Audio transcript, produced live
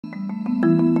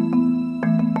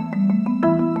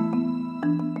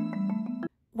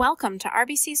Welcome to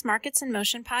RBC's Markets in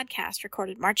Motion podcast,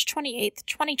 recorded March 28,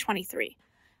 2023.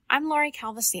 I'm Lori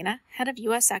Calvasina, Head of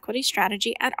U.S. Equity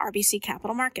Strategy at RBC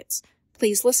Capital Markets.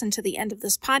 Please listen to the end of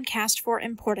this podcast for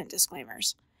important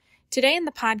disclaimers. Today in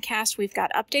the podcast, we've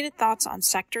got updated thoughts on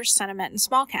sectors, sentiment, and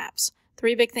small caps.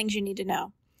 3 big things you need to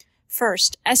know.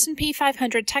 First, S&P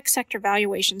 500 tech sector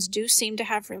valuations do seem to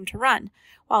have room to run,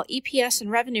 while EPS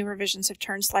and revenue revisions have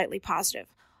turned slightly positive,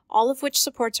 all of which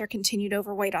supports our continued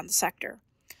overweight on the sector.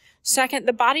 Second,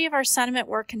 the body of our sentiment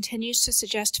work continues to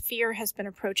suggest fear has been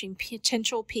approaching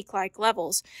potential peak-like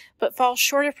levels, but falls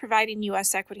short of providing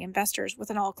U.S. equity investors with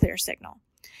an all-clear signal.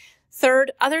 Third,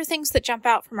 other things that jump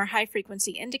out from our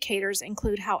high-frequency indicators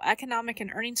include how economic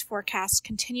and earnings forecasts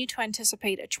continue to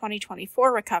anticipate a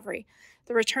 2024 recovery,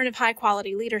 the return of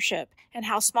high-quality leadership, and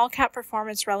how small-cap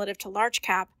performance relative to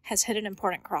large-cap has hit an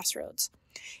important crossroads.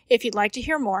 If you'd like to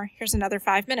hear more, here's another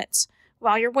 5 minutes.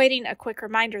 While you're waiting, a quick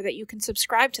reminder that you can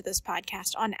subscribe to this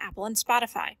podcast on Apple and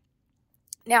Spotify.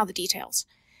 Now the details.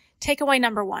 Takeaway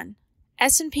number 1.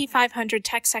 S&P 500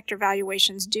 tech sector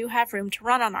valuations do have room to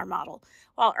run on our model,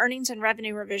 while earnings and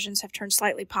revenue revisions have turned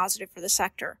slightly positive for the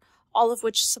sector, all of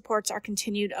which supports our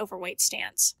continued overweight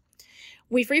stance.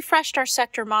 We've refreshed our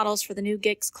sector models for the new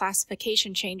GICS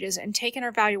classification changes and taken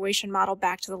our valuation model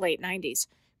back to the late 90s.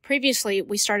 Previously,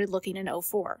 we started looking in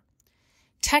 2004.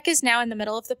 Tech is now in the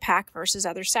middle of the pack versus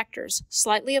other sectors,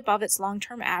 slightly above its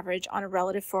long-term average on a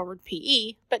relative forward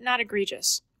PE, but not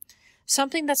egregious.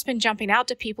 Something that's been jumping out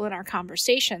to people in our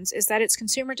conversations is that it's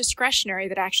consumer discretionary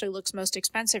that actually looks most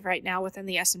expensive right now within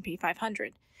the S&P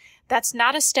 500. That's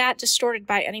not a stat distorted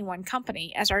by any one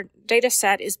company, as our data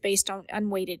set is based on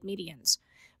unweighted medians.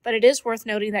 But it is worth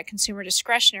noting that consumer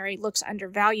discretionary looks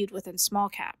undervalued within small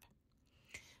cap.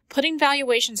 Putting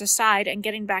valuations aside and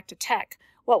getting back to tech,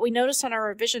 what we notice on our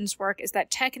revisions work is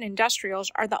that tech and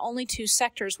industrials are the only 2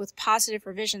 sectors with positive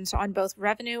revisions on both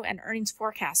revenue and earnings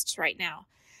forecasts right now.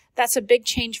 That's a big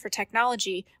change for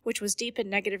technology, which was deep in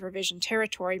negative revision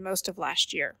territory most of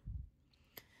last year.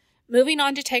 Moving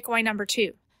on to takeaway number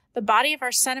 2. The body of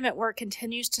our sentiment work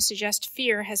continues to suggest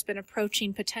fear has been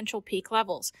approaching potential peak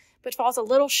levels, but falls a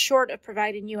little short of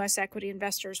providing U.S. equity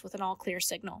investors with an all-clear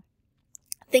signal.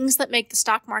 Things that make the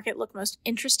stock market look most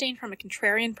interesting from a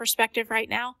contrarian perspective right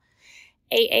now.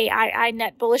 AAII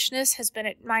net bullishness has been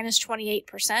at minus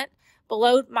 28%.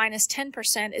 Below minus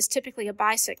 10% is typically a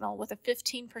buy signal with a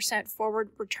 15% forward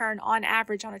return on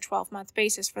average on a 12-month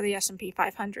basis for the S&P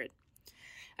 500.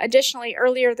 Additionally,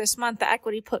 earlier this month, the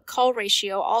equity put-call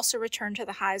ratio also returned to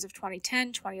the highs of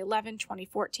 2010, 2011,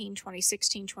 2014,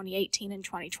 2016, 2018, and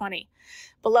 2020.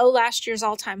 Below last year's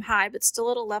all-time high, but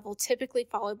still at a level typically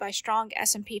followed by strong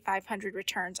S&P 500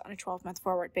 returns on a 12-month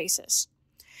forward basis.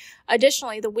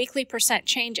 Additionally, the weekly percent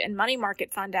change in money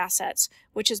market fund assets,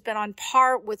 which has been on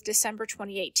par with December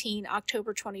 2018,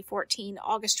 October 2014,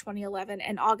 August 2011,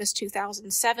 and August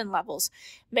 2007 levels,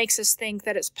 makes us think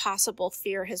that it's possible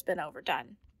fear has been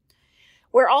overdone.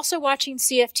 We're also watching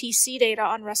CFTC data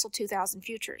on Russell 2000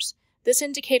 futures. This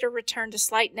indicator returned to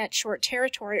slight net short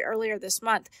territory earlier this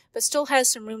month, but still has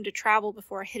some room to travel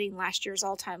before hitting last year's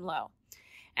all-time low.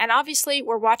 And obviously,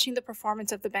 we're watching the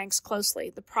performance of the banks closely,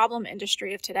 the problem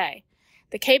industry of today.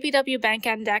 The KBW Bank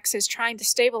Index is trying to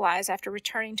stabilize after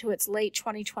returning to its late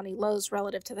 2020 lows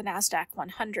relative to the NASDAQ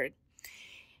 100.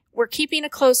 We're keeping a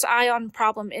close eye on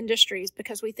problem industries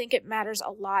because we think it matters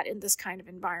a lot in this kind of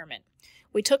environment.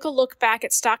 We took a look back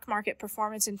at stock market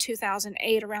performance in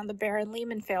 2008 around the Bear and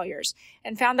Lehman failures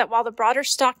and found that while the broader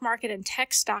stock market and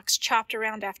tech stocks chopped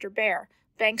around after Bear,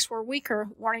 banks were weaker,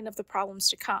 warning of the problems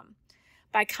to come.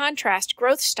 By contrast,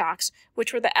 growth stocks,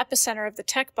 which were the epicenter of the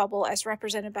tech bubble as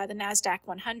represented by the NASDAQ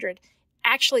 100,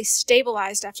 actually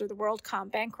stabilized after the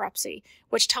WorldCom bankruptcy,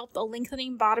 which helped the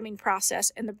lengthening bottoming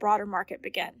process in the broader market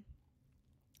begin.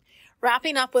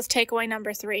 Wrapping up with takeaway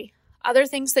number 3. Other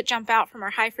things that jump out from our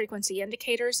high-frequency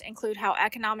indicators include how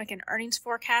economic and earnings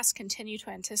forecasts continue to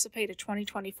anticipate a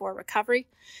 2024 recovery,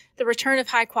 the return of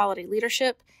high-quality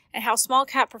leadership, and how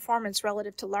small-cap performance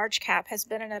relative to large-cap has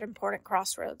been at an important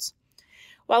crossroads.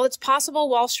 While it's possible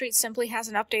Wall Street simply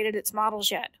hasn't updated its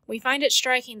models yet, we find it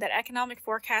striking that economic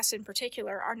forecasts in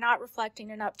particular are not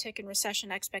reflecting an uptick in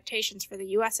recession expectations for the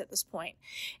U.S. at this point,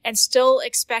 and still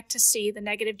expect to see the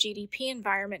negative GDP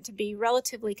environment to be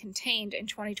relatively contained in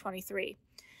 2023.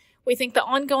 We think the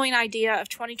ongoing idea of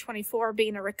 2024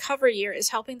 being a recovery year is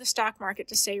helping the stock market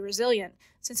to stay resilient,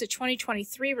 since a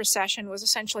 2023 recession was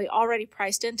essentially already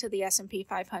priced into the S&P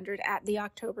 500 at the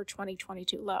October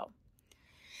 2022 low.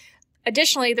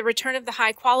 Additionally, the return of the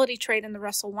high-quality trade in the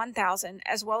Russell 1000,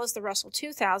 as well as the Russell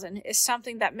 2000, is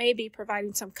something that may be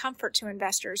providing some comfort to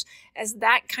investors, as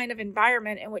that kind of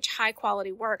environment in which high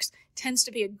quality works tends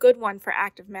to be a good one for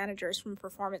active managers from a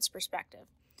performance perspective.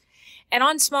 And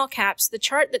on small caps, the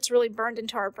chart that's really burned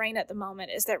into our brain at the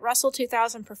moment is that Russell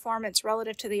 2000 performance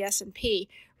relative to the S&P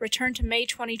returned to May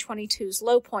 2022's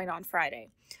low point on Friday.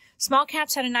 Small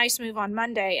caps had a nice move on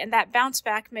Monday, and that bounce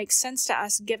back makes sense to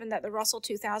us given that the Russell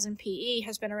 2000 PE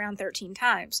has been around 13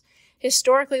 times.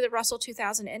 Historically, the Russell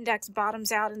 2000 index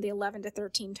bottoms out in the 11 to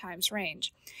 13 times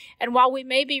range. And while we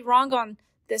may be wrong on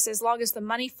this as long as the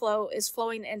money flow is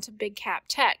flowing into big cap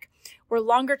tech, we're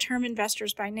longer-term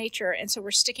investors by nature, and so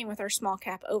we're sticking with our small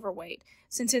cap overweight,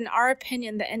 since in our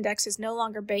opinion, the index is no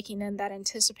longer baking in that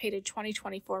anticipated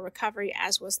 2024 recovery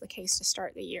as was the case to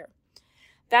start the year.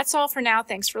 That's all for now.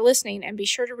 Thanks for listening, and be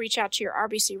sure to reach out to your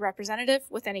RBC representative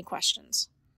with any questions.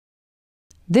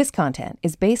 This content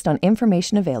is based on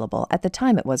information available at the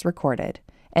time it was recorded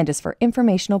and is for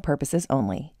informational purposes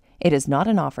only. It is not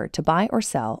an offer to buy or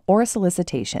sell or a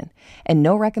solicitation, and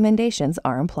no recommendations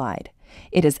are implied.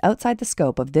 It is outside the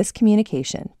scope of this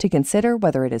communication to consider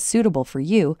whether it is suitable for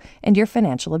you and your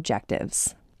financial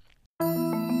objectives.